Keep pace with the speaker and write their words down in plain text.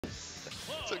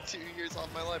Took 2 years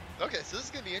off my life. Okay, so this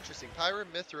is gonna be interesting. Pyra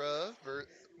Mithra.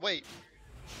 Wait.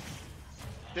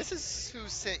 This is who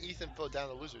sent Ethanfo down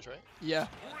to losers, right? Yeah.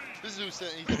 This is who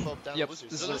sent Ethanfo down Yep. to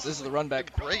losers. This, So this is the run a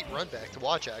back. great run back to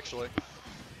watch, actually.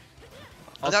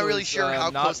 I'm Also, not really it's, sure how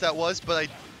not- close that was, but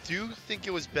I do think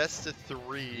it was best of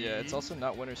 3. Yeah, it's also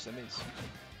not winner semis.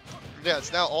 Yeah,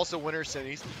 it's now also winner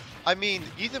semis. I mean,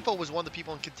 Ethanfo was one of the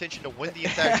people in contention to win the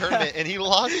entire tournament, and he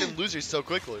lost in losers so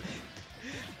quickly.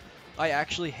 I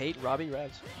actually hate Robbie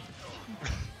Rebs.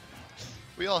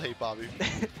 We all hate Bobby.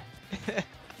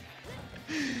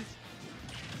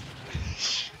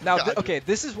 Now, God. okay,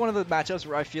 this is one of the matchups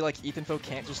where I feel like Ethanfo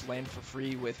can't just land for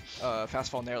free with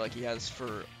Fast Fall Nair like he has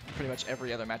for pretty much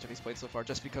every other matchup he's played so far,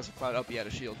 just because of Cloud up he had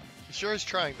a shield. He sure is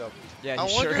trying, though. Yeah, I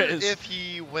he wonder sure is. if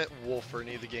he went Wolf for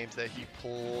any of the games that he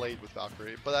played with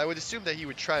Valkyrie, but I would assume that he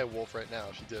would try a Wolf right now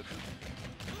if he did.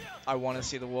 I want to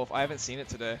see the Wolf. I haven't seen it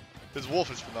today. His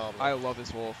Wolf is phenomenal. I love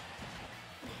his Wolf.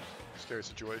 Scary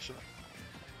situation.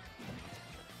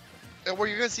 And where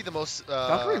you're going to see the most...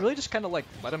 Valkyrie really just kind of like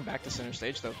let him back to center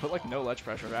stage though. Put like no ledge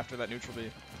pressure after that neutral B.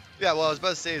 Yeah, well, I was about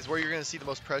to say is where you're going to see the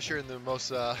most pressure and the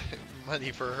most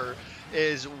money for her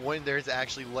is when there's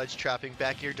actually ledge trapping.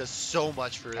 Back here does so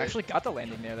much for it. Actually got the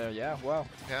landing there. Yeah, wow.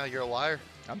 Yeah, you're a liar.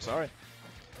 I'm sorry.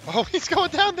 Oh, he's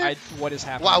going down there. What is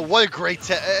happening? Wow, what a great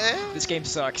This game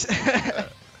sucks.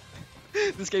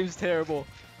 This game's terrible.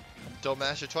 Don't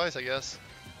mash it twice, I guess.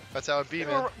 That's how it be,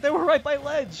 man. They were right by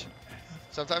ledge.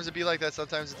 Sometimes it be like that,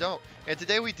 sometimes it don't. And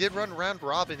today we did run round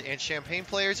robin, and Champagne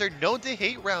players are known to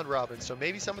hate round robin, so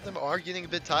maybe some of them are getting a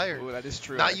bit tired. Ooh, that is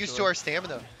true. Not used to our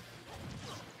stamina.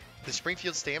 The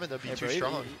Springfield stamina be too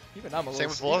strong. Even I'm a Same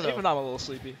little. with Lono. Even I'm a little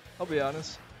sleepy. I'll be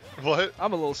honest. What?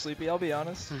 I'm a little sleepy. I'll be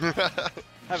honest.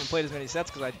 Haven't played as many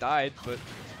sets because I died, but.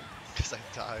 Because I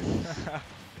died.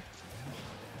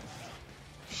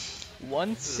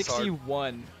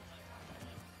 161.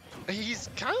 He's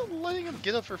kind of letting him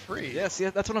get up for free. Yeah, see,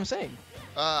 that's what I'm saying.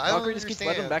 I don't Valkyrie just keeps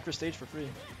letting him back for stage for free.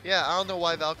 Yeah, I don't know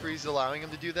why Valkyrie's allowing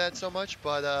him to do that so much,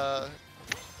 but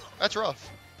that's rough.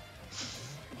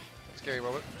 Scary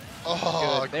moment.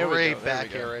 Oh, great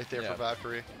back air right there for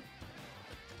Valkyrie.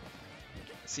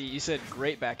 See, you said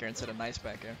great back air instead of nice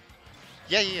back air.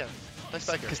 Yeah. Nice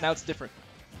back air. Because now it's different.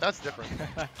 That's different.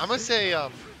 I'm gonna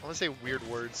say weird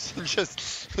words.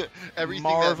 Just everything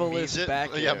marvelous that means back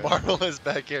it. air. Yeah, marvelous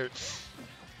back air.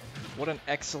 What an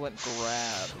excellent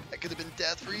grab. That could have been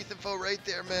death for Ethanfo right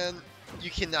there, man.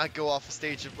 You cannot go off the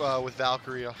stage with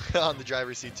Valkyrie on the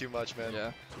driver's seat too much, man.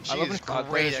 Yeah. She I love is when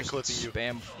great at just clipping you.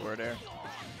 spam forward air.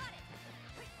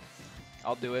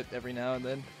 I'll do it every now and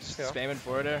then. Just Yeah. spamming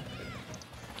forward air.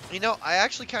 You know, I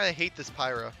actually kind of hate this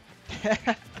Pyra.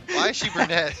 Why is she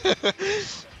brunette?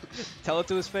 Tell it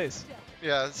to his face.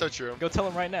 Yeah, that's so true. Go tell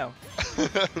him right now.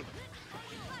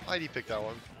 Why'd he pick that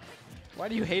one? Why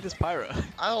do you hate his Pyra?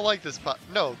 I don't like this Pyra.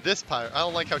 No, this Pyra. I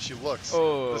don't like how she looks.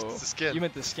 Oh, the skin. You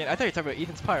meant the skin. I thought you were talking about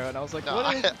Ethan's Pyra, and I was like, No, what?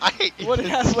 I hate What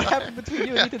Ethan's happened Pyra. between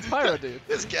you and Ethan's Pyra, dude?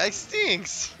 This guy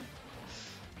stinks.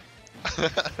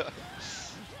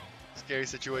 Scary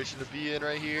situation to be in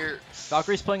right here.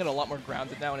 Valkyrie's playing it a lot more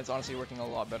grounded now, and it's honestly working a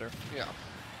lot better. Yeah.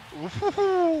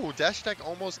 Ooh, dash attack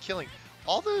almost killing.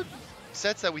 All the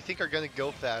sets that we think are going to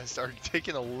go fast are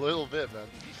taking a little bit, man.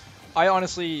 I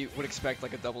honestly would expect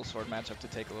like a double sword matchup to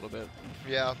take a little bit.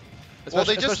 Yeah.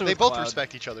 Especially, Well, they with both Cloud.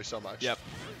 respect each other so much. Yep.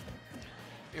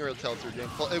 You're able to tell through game.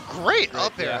 Great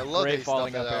up air. Yeah, I love great that he snuffed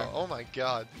falling that up out. air. Oh my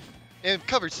god. And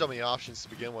covered so many options to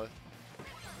begin with.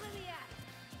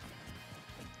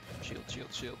 Shield,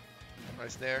 shield, shield.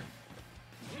 Nice there.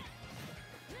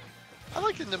 I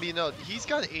like him to be known. He's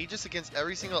got Aegis against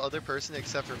every single other person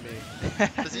except for me.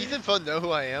 Does Ethanfo know who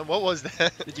I am? What was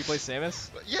that? Did you play Samus?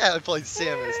 Yeah, I played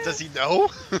Samus. Does he know?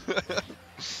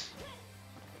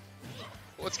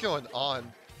 What's going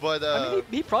on? But I mean,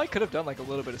 he probably could have done like a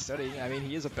little bit of studying. I mean,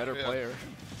 he is a better player.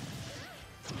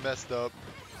 Messed up.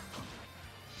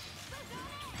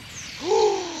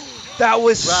 That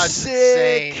was That's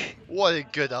sick. insane. What a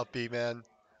good up B, man.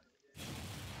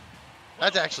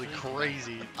 That's actually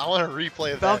crazy. I want to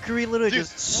replay that. Valkyrie literally Dude,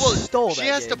 just stole that She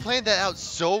has to game. plan that out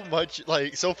so much,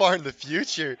 like, so far in the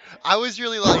future. I was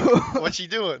really like, what's she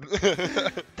doing?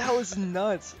 That was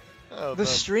nuts. Oh, The man.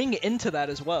 string into that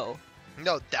as well.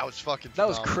 No, that was fucking That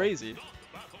was phenomenal. crazy.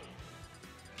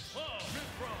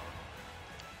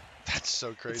 That's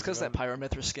so crazy. It's because man. that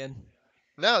Pyromithra skin.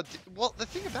 No, well, the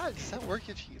thing about it, does that work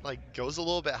if he, like, goes a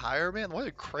little bit higher, man? What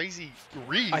a crazy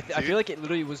read, I dude. feel like it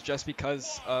literally was just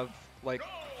because of, like,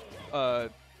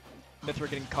 Mithra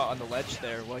getting caught on the ledge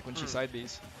there, like when she side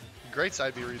Bs. Great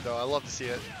side B read, though. I love to see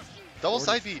it. Double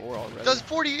side B. 44 already. Does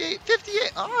 48,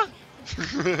 58. Ah!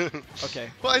 Okay.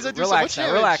 Why does that do relax so now.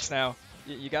 much damage? Relax now.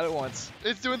 You got it once.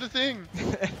 It's doing the thing.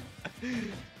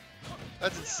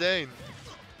 That's insane.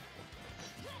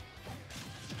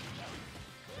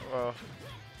 Wow.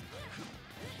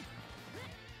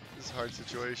 This is a hard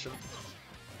situation.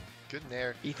 Good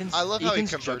nair. I love how he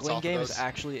converts juggling off game of those. is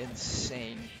actually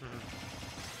insane. Mhm.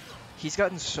 He's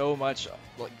gotten so much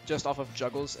like just off of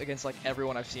juggles against like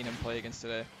everyone I've seen him play against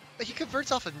today. He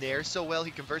converts off of nair so well.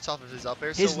 He converts off of his up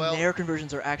air His so well. nair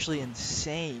conversions are actually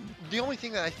insane. The only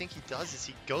thing that I think he does is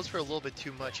he goes for a little bit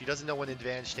too much. He doesn't know when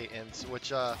advantage state ends, which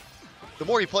the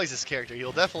more he plays this character,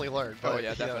 he'll definitely learn. But, Oh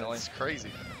yeah, definitely. It's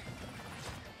crazy.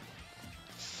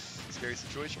 Scary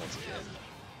situation once again.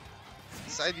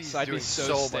 Side B's doing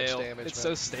so much damage. It's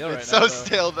man. so stale right now. It's so though.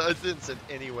 stale that it didn't send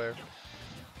anywhere.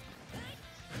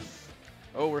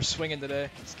 Oh, we're swinging today.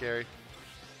 Scary.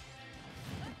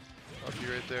 Up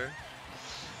you right there.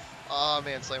 Oh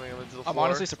man, slamming him into the floor. I'm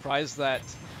honestly surprised that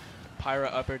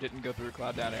Pyra up air didn't go through a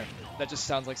cloud down air. That just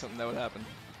sounds like something that would happen.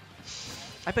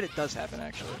 I bet it does happen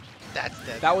actually. That's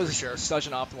dead. That was for sure. such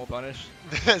an optimal punish.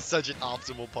 That's such an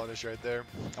optimal punish right there.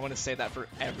 I want to say that for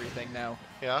everything now.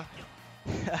 Yeah.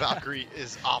 Valkyrie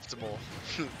is optimal.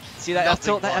 See that F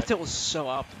tilt? That but. F tilt was so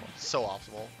optimal. So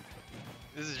optimal.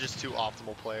 This is just two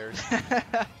optimal players.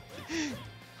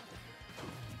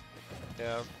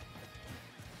 Yeah.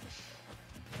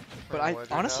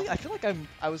 But honestly, I feel like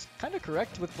I was kind of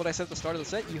correct with what I said at the start of the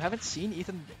set. You haven't seen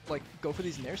Ethan like go for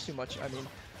these nairs too much. I mean,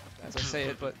 as I say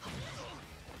it, but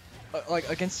like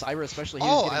against Cyber especially, he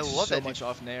was getting so much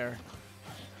off nair.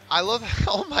 I love.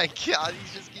 Oh my god,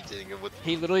 he just keeps hitting him with.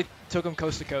 He literally took him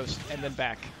coast to coast and then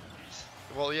back.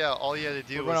 Well, yeah, all he had to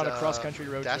do was run on a cross-country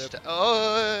road trip.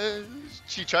 Oh,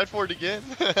 she tried for it again.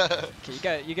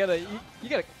 Okay, you gotta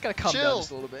calm down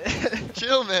just a little bit.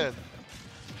 Chill, man.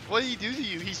 What did he do to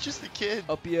you? He's just a kid.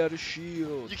 Up he out of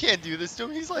shield. You can't do this to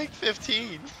him. He's like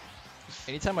 15.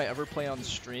 Anytime I ever play on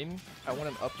stream, I want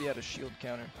an up the out of shield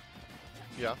counter.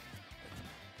 Yeah.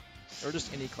 Or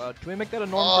just any cloud. Can we make that a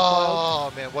norm for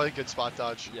cloud? Oh man, what a good spot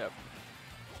dodge. Yep.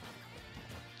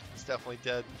 It's definitely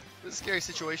dead. This is a scary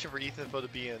situation for Ethanfo to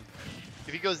be in.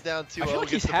 If he goes down 2-0 like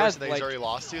against the person that he's already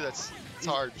lost to, it's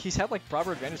hard. He's had like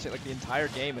proper advantage state like the entire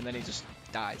game, and then he just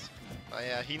dies.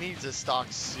 Yeah, he needs a stock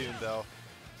soon though.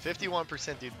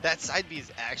 51%, dude. That side B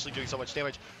is actually doing so much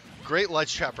damage. Great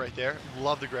ledge trap right there.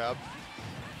 Love the grab.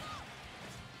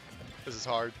 This is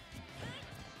hard.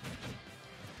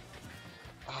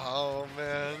 Oh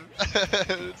man,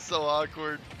 it's so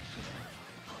awkward.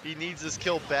 He needs this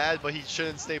kill bad, but he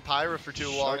shouldn't stay Pyra for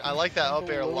too long. I like that up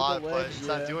air a lot, but it's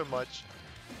not doing much.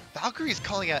 Valkyrie's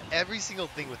calling out every single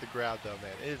thing with the grab, though,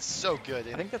 man. It's so good.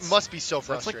 I think that must be so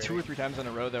frustrating. That's like 2 or 3 times in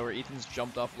a row, though, where Ethan's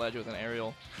jumped off ledge with an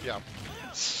aerial. Yeah.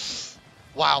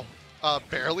 Wow.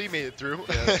 Barely made it through.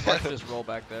 Yeah, Spark just roll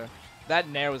back there. That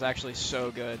nair was actually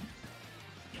so good.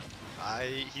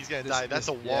 He's gonna die. That's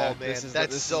a wall, man.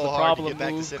 That's so hard problem to get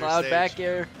back move. to center Cloud stage. back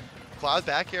air. Cloud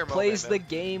back air plays moment,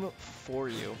 the game for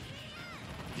you.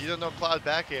 You don't know Cloud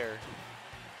back air.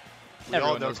 We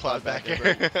Everyone all know knows Cloud back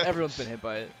air. Everyone's been hit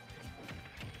by it.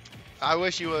 I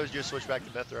wish you would just switch back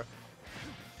to Bethra.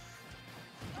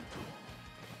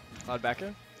 Cloud back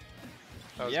air?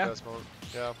 That was the best moment.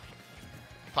 Yeah.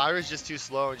 Pyra's just too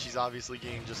slow, and she's obviously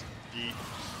getting just beat.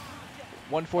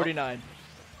 149.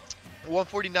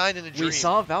 149 in a dream. We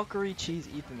saw Valkyrie cheese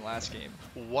Ethan last game.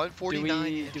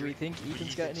 149. Do we think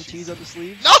Ethan's got any cheese up his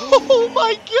sleeve? No! Oh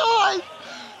my god!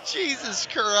 Jesus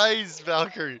Christ,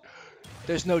 Valkyrie.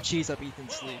 There's no cheese up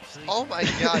Ethan's sleeves. Oh my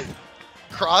god.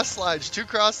 Cross slash. 2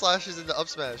 cross slashes into up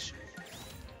smash.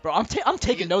 Bro, I'm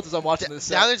taking notes as I'm watching this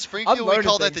set. Down in Springfield, we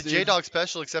call that the J-Dog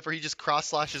special, except for he just cross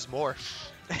slashes more.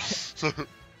 That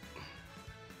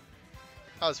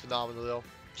was phenomenal, though.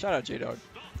 Shout out J-Dog.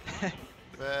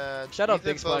 Man, shout out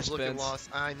Big Splash looking Spins. lost.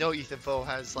 I know Ethanfo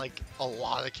has like a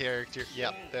lot of character.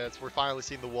 Yep, we're finally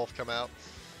seeing the wolf come out.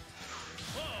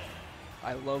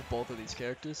 I love both of these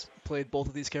characters. Played both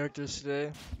of these characters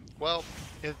today. Well,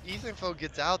 if Ethanfo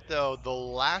gets out though, the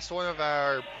last one of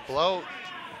our blow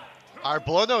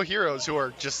no heroes who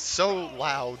are just so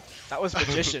loud. That was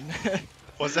Magician.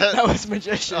 Was that? That was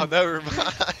Magician. Oh, never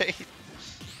mind.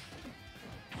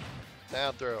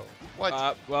 Down throw.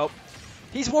 What? Well,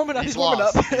 he's warming up. He's warming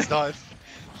lost. up. He's done.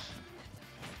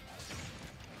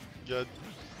 Good.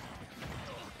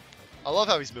 I love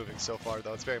how he's moving so far,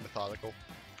 though. It's very methodical.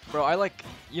 Bro, I like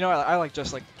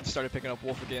just like started picking up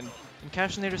Wolf again. And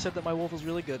Cashinator said that my Wolf was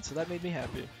really good, so that made me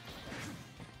happy.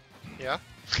 Yeah?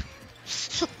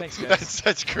 Thanks, guys.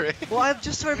 That's great. Well, I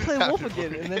just started playing Wolf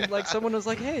again, and then like someone was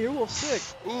like, "Hey, your Wolf's sick."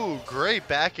 Ooh, great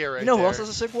back air right there. You know who else has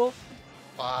a sick Wolf?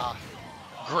 Wow.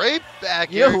 great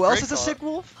back You know air, who else great is a call. sick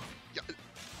wolf? Yeah.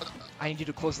 I need you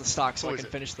to close the stock so Who I is can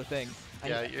it? finish the thing.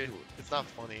 Yeah, it's not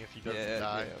funny if he doesn't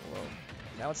die. Yeah, well,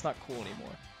 now it's not cool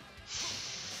anymore.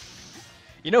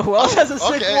 You know who else has a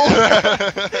sick okay. wolf?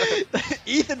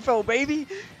 Ethanfo, baby.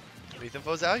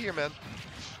 Ethanfo's out here, man.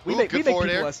 We Ooh, make good people forward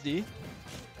air. SD.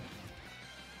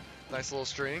 Nice little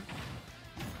string.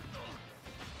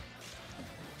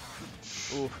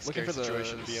 Ooh, looking Scary for the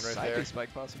situation to be in right side there. B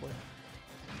spike possibly.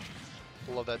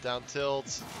 Love that down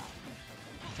tilt.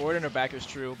 Forward and her back is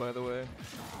true, by the way.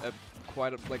 At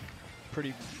quite a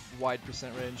pretty wide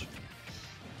percent range.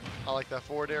 I like that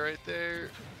forward air right there.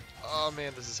 Oh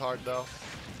man, this is hard though.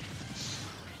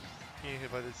 Getting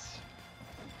hit by this.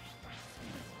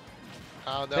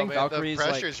 I don't know, man. Valkyrie's the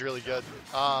pressure is really good.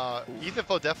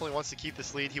 Ethanfo definitely wants to keep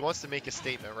this lead. He wants to make a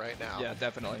statement right now. Yeah,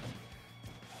 definitely.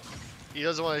 He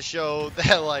doesn't want to show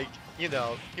that, like, you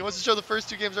know, he wants to show the first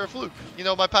 2 games are a fluke. You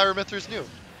know, my Pyromither's new.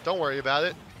 Don't worry about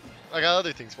it. I got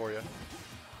other things for you.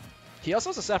 He also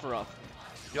has a Sephiroth.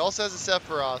 He also has a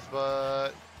Sephiroth,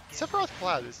 but Sephiroth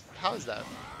Cloud how is that?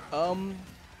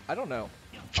 I don't know.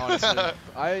 Honestly,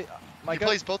 my he gut,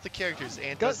 plays both the characters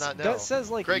and gut, does not know. gut says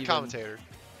like Great even. commentator.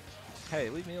 Hey,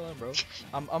 leave me alone, bro.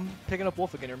 I'm picking up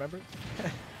Wolf again. Remember?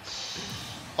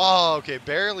 Oh, okay,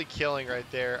 barely killing right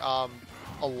there.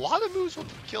 A lot of moves will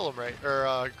kill him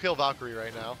kill Valkyrie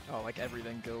right now. Oh, like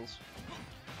everything kills.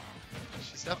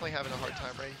 She's definitely having a hard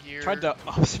time right here. Tried to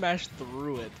up smash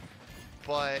through it.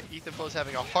 But Ethanfo's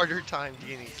having a harder time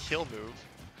getting a kill move.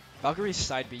 Valkyrie's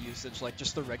side B usage, like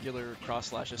just the regular cross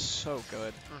slash, is so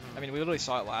good. I mean, we literally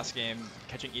saw it last game,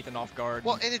 catching Ethan off guard.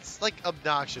 Well, and it's like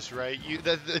obnoxious, right?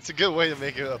 It's a good way to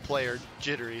make a player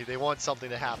jittery. They want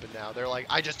something to happen now. They're like,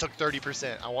 I just took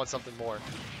 30%. I want something more.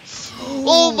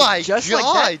 Oh my just god!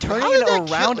 Like that, turning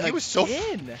it around He again. was so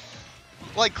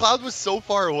like Cloud was so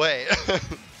far away.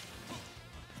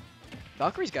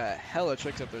 Valkyrie's got hella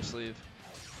tricks up their sleeve.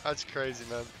 That's crazy,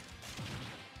 man.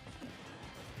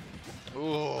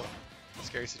 Ooh,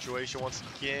 scary situation once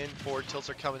again. Forward tilts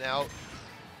are coming out.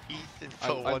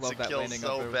 Ethanfo wants to kill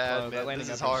so bad, man. This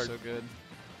is hard. So good.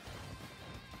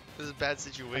 This is a bad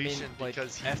situation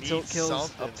because he F tilt needs kills,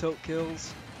 something. up tilt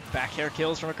kills, back air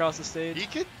kills from across the stage. He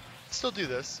could still do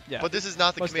this, yeah. but this is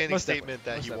not the commanding most statement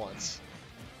that he definitely. wants.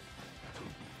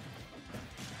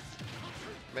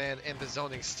 Man, and the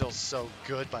zoning's still so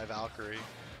good by Valkyrie.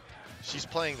 She's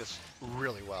playing this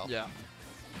really well. Yeah.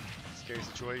 Scary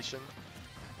situation.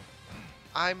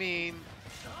 I mean,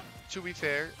 to be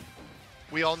fair,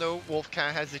 we all know Wolf kind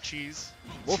of has the cheese.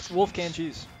 Wolf can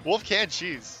cheese. Wolf can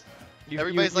cheese.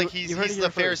 Everybody's like, he's the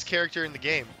fairest character in the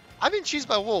game. I've been cheesed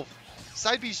by Wolf.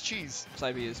 Side B's cheese.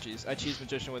 Side B is cheese. I cheesed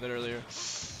Magician with it earlier.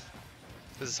 This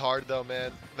is hard though,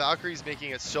 man. Valkyrie's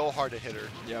making it so hard to hit her.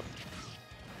 Yep.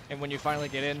 And when you finally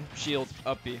get in, shield,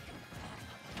 up B.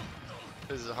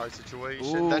 This is a hard situation.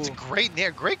 Ooh. That's great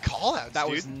nair. Great call outs, That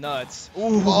dude. was nuts.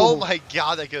 Ooh. Oh my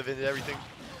god, that could have ended everything.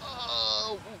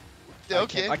 Oh,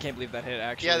 okay. I can't believe that hit,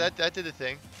 actually. Yeah, that did a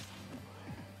thing.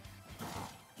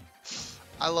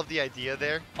 I love the idea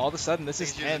there. All of a sudden, this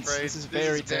is tense. This is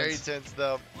very tense,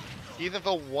 though.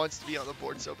 Ethanfo wants to be on the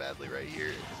board so badly right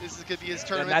here. This could be his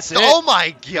tournament. And that's it. Oh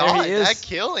my god, There he is. that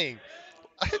killing.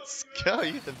 Let's go,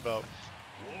 Ethanfo.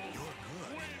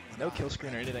 No kill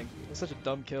screen or anything. It was such a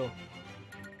dumb kill.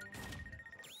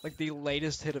 Like the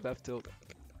latest hit of F tilt.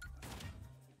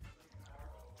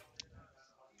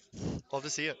 Love to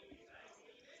see it.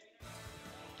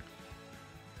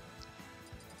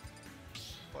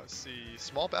 Let's see.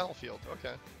 Small battlefield.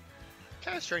 Okay.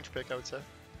 Kind of strange pick, I would say.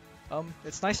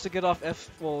 It's nice to get off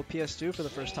PS2 for the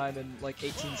first time in like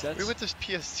 18 sets. We went to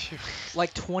PS2.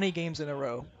 Like 20 games in a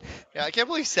row. Yeah, I can't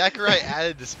believe Sakurai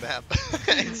added this map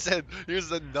and said,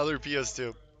 here's another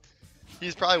PS2.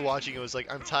 He's probably watching it was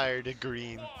like, I'm tired of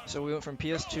green. So we went from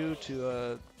PS2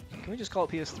 to, can we just call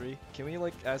it PS3? Can we,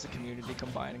 like, as a community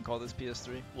combine and call this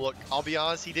PS3? Look, I'll be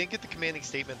honest, he didn't get the commanding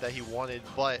statement that he wanted,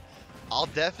 but I'll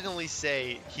definitely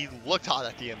say he looked hot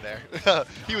at the end there.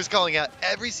 He was calling out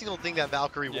every single thing that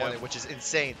Valkyrie wanted, which is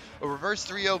insane. A reverse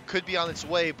 3-0 could be on its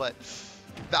way, but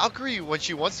Valkyrie, when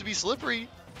she wants to be slippery,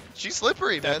 she's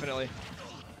slippery, man. Definitely.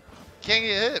 Can't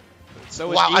get hit.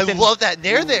 So wow, Ethan, I love that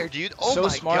nair there, dude. Oh so my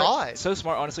smart, god. So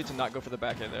smart, honestly, to not go for the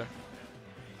back end there.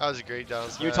 That was a great down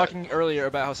smash. You were talking earlier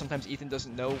about how sometimes Ethan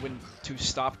doesn't know when to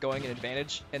stop going in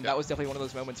advantage, and that was definitely one of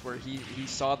those moments where he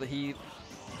saw that he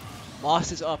lost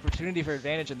his opportunity for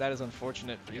advantage, and that is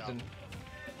unfortunate for Ethan.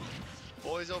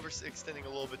 Always overextending a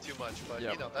little bit too much, but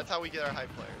you know, that's how we get our high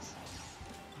players.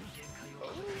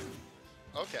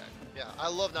 Oh. Okay, yeah, I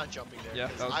love not jumping there,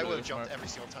 because I would have jumped every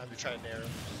single time to try to nair him.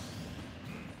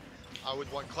 I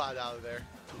would want Cloud out of there.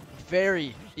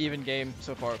 very even game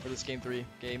so far for this game 3.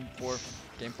 Game 4.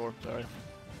 Game 4, sorry.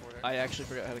 I actually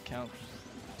forgot how to count.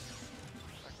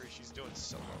 Valkyrie, she's doing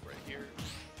so well right here.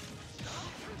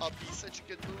 Up B, such a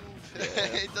good move. Yeah.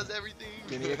 It does everything.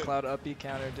 Give me a Cloud up B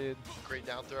counter, dude. Great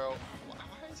down throw. Why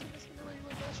is he missing the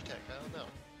regular dash attack? I don't know.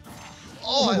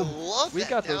 Oh, I love we that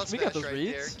got down those smash reads.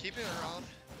 right there. Keeping her off.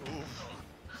 Oof.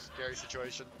 Scary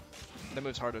situation. That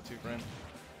move's harder too, friend.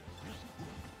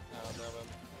 I don't know, man.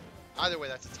 Either way,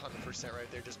 that's a ton of %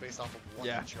 right there, just based off of one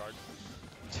punch guard.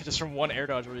 Just from one air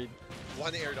dodge read.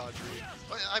 One air dodge read.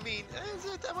 I mean, is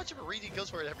it that much of a read? He goes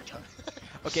for it every time.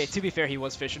 Okay, to be fair, he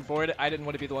was fishing for it. I didn't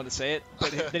want to be the one to say it,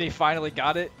 but then he finally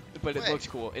got it. But it looked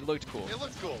cool. It looked cool. It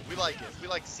looked cool. We like it. We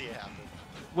like to see it happen.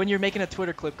 When you're making a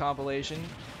Twitter clip compilation,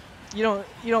 you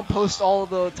don't post all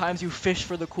the times you fish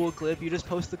for the cool clip. You just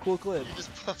post the cool clip. You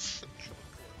just post the cool clip.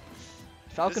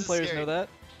 Falcon players scary. know that.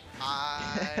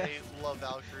 I love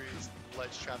Valkyrie's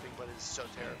ledge trapping, but it is so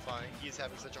terrifying. He is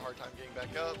having such a hard time getting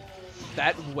back up.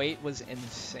 That weight was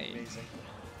insane. Amazing.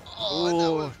 Oh, and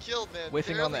that would have killed, man.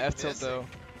 Whiffing on the F tilt though.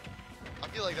 I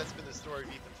feel like that's been the story of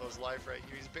Ethanfo's life right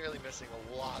here. He's barely missing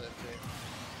a lot of things.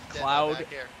 Cloud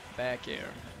back air. Back air.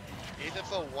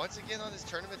 Ethanfo once again on his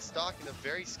tournament stock in a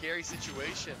very scary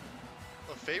situation.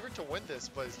 A favorite to win this,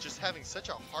 but is just having such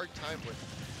a hard time with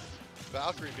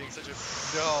Valkyrie being such a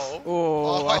no.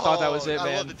 Oh, I thought that was it, man.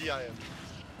 I love the DIM.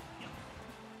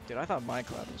 Dude, I thought my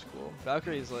Cloud was cool.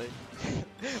 Valkyrie's like,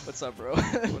 what's up, bro?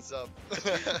 What's up?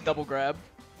 Double grab.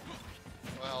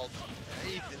 Well,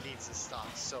 Ethan needs his stock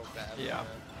so bad. Yeah. Man.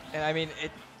 And I mean,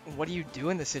 what do you do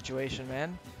in this situation,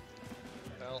 man?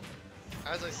 Well,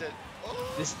 as I said,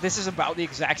 oh. This is about the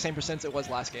exact same % it was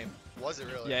last game. Was it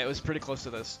really? Yeah, it was pretty close to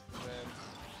this. Man.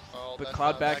 Oh, But that's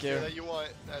Cloud not back air that you want.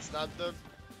 That's not the.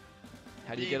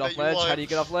 How do you get off ledge? How do you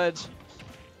get off ledge?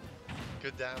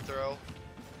 Good down throw.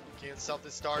 Getting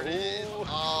something started. Ooh.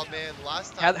 Oh man,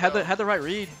 last time. Had the right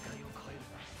read.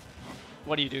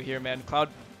 What do you do here, man? Cloud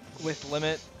with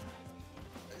limit.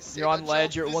 You're on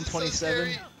ledge. You're at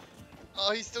 127.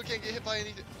 Oh, he still can't get hit by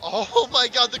anything. Oh my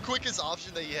god, the quickest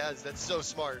option that he has. That's so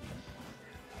smart.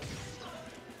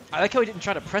 I like how he didn't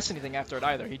try to press anything after it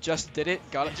either. He just did it.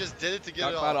 Got it. He just did it to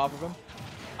get it Cloud off. off of him.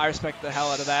 I respect the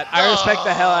hell out of that. I respect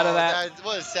the hell out of that.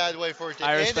 What a sad way for it to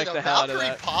I end. respect And the hell out of Valkyrie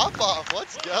that. pop off.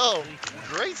 Let's go.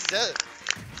 Great set.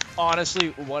 Honestly,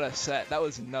 what a set. That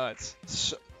was nuts.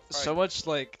 So right. much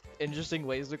like interesting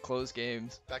ways to close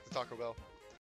games. Back to Taco Bell.